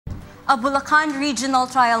A Bulacan Regional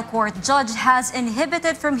Trial Court judge has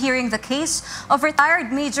inhibited from hearing the case of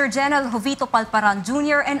retired Major General Jovito Palparan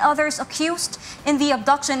Jr. and others accused in the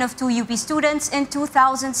abduction of two UP students in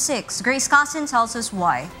 2006. Grace Casin tells us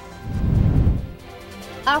why.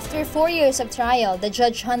 After 4 years of trial, the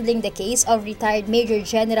judge handling the case of retired Major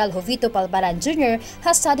General Jovito Palparan Jr.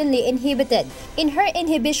 has suddenly inhibited. In her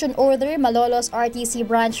inhibition order, Malolos RTC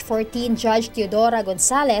Branch 14 Judge Teodora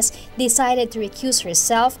Gonzalez decided to recuse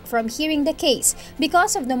herself from hearing the case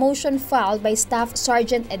because of the motion filed by Staff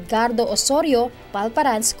Sergeant Edgardo Osorio,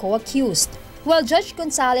 Palparan's co-accused. While Judge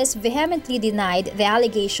Gonzalez vehemently denied the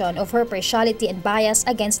allegation of her partiality and bias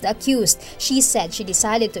against the accused, she said she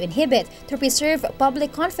decided to inhibit to preserve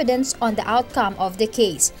public confidence on the outcome of the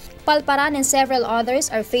case. Palparan and several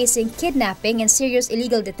others are facing kidnapping and serious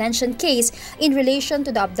illegal detention case in relation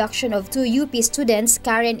to the abduction of two UP students,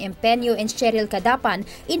 Karen Empeño and Cheryl Cadapan,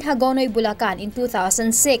 in Hagonoy, Bulacan in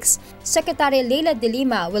 2006. Secretary Leila de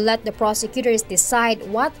Lima will let the prosecutors decide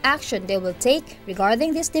what action they will take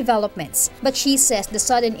regarding these developments. But she says the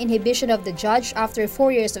sudden inhibition of the judge after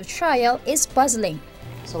 4 years of trial is puzzling.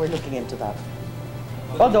 So we're looking into that.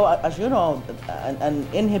 Although, as you know, an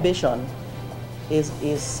inhibition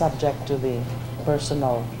is subject to the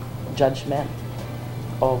personal judgment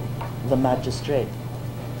of the magistrate.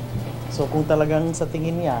 So kung talagang sa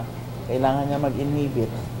tingin niya, kailangan niya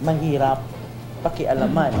mag-inhibit, mahirap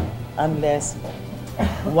pakialaman unless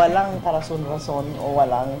walang karason-rason o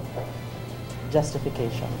walang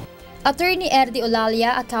justification. Attorney Erdi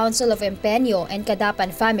Olalia, a counsel of Empeño and Cadapan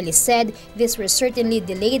family, said this will certainly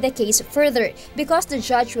delay the case further because the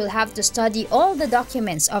judge will have to study all the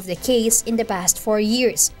documents of the case in the past 4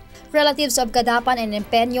 years. Relatives of Cadapan and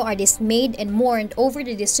Empeño are dismayed and mourned over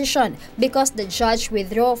the decision because the judge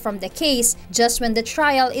withdrew from the case just when the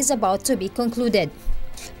trial is about to be concluded.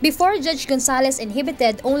 Before Judge Gonzalez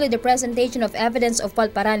inhibited, only the presentation of evidence of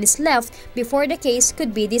Palparan is left before the case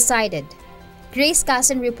could be decided. Grace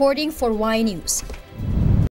Casin reporting for Y News.